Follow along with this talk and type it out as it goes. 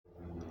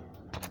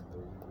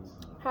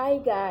Hi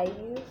guys,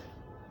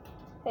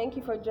 thank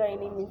you for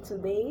joining me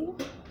today.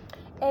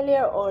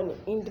 Earlier on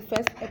in the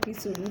first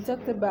episode, we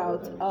talked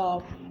about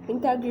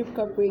intergroup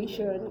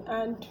cooperation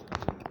and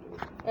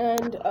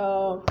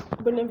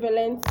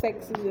benevolent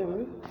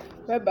sexism,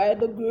 whereby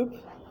the group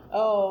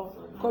uh,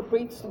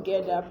 cooperates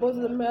together. Both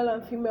the male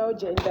and female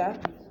gender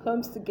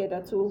comes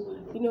together to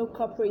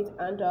cooperate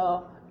and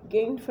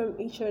gain from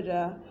each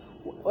other,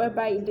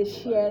 whereby they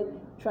share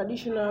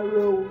traditional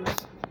roles,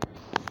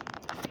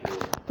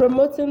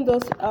 promoting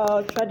those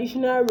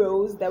traditional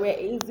roles that were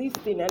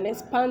existing and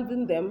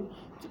expanding them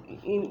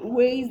in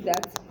ways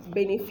that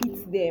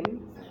benefit them.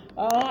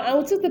 And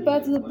we talked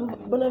about the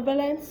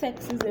benevolent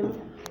sexism,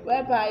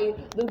 whereby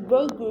the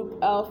growth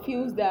group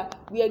feels that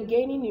we are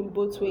gaining in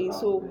both ways.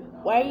 So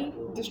why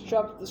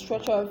disrupt the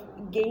structure of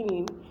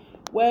gaining,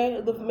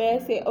 where the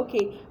men say,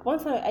 okay,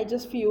 once I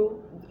just feel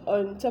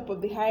on top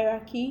of the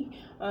hierarchy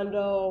and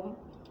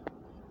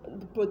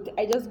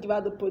I just give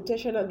out the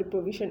protection and the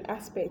provision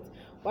aspect.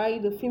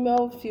 While the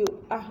female feel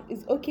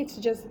it's okay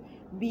to just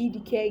be the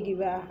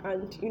caregiver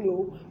and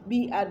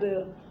be at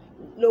the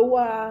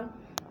lower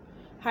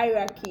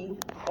hierarchy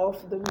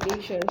of the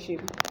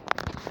relationship.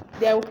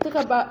 Then we'll talk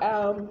about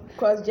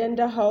cross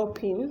gender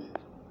helping.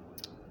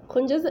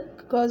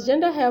 Cross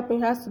gender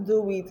helping has to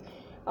do with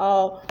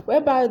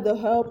whereby the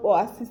help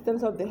or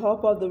assistance of the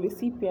help of the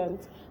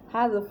recipient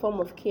has a form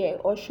of care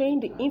or showing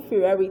the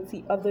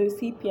inferiority of the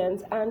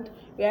recipient and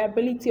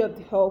reliability of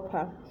the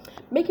helper,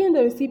 making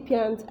the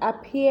recipient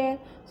appear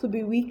to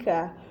be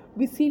weaker,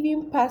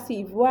 receiving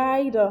passive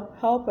while the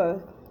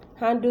helper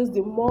handles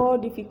the more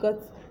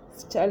difficult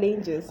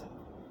challenges.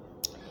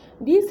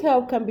 This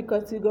help can be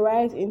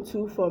categorized in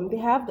two forms. They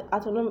have the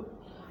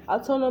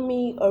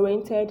autonomy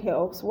oriented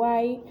helps,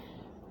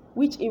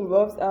 which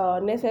involves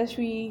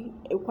necessary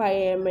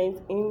requirements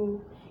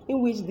in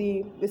which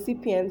the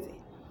recipient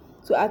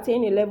to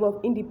attain a level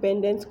of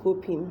independent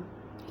coping.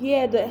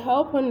 Here, the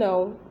helper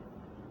now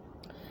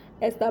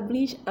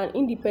establish an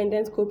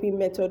independent coping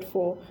method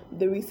for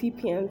the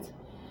recipient.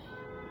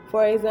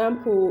 For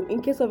example,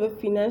 in case of a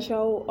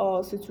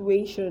financial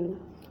situation,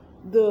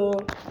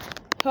 the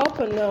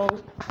helper now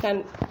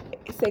can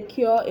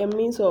secure a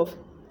means of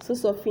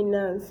source of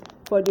finance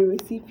for the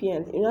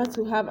recipient in order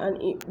to have a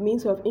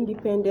means of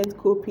independent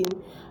coping,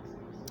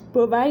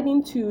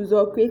 providing tools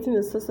or creating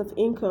a source of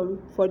income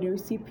for the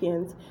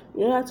recipient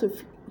in order to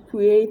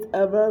create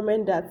an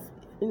environment that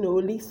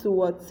leads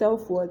towards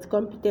self-worth,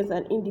 competence,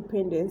 and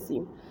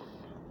independency.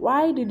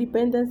 Why the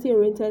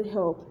dependency-oriented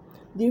help?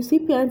 The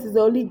recipient is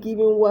only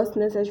giving what's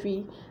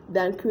necessary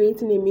than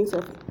creating a means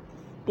of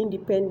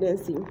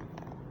independency.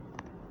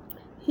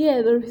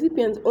 Here, the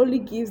recipient only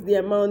gives the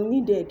amount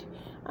needed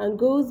and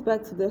goes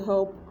back to the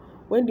help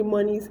when the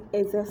money is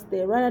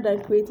exhausted rather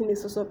than creating a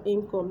source of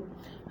income.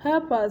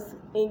 Helpers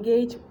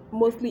engage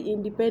mostly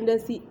in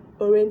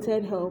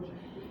dependency-oriented help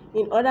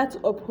in order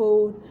to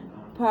uphold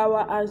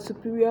power and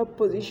superior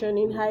position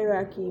in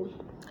hierarchy.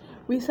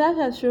 Research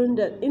has shown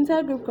that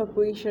intergroup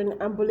cooperation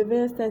and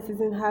benevolent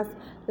sexism has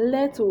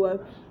led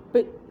towards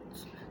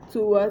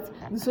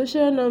the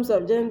social norms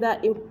of gender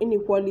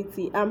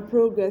inequality and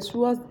progress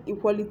towards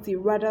equality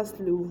rather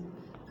slow.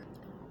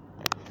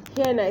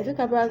 Here now I talk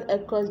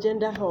about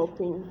cross-gender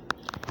helping.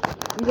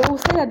 We will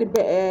say that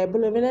the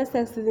benevolent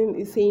sexism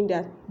is saying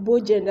that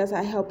both genders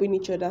are helping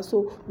each other,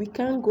 so we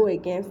can't go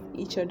against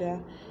each other.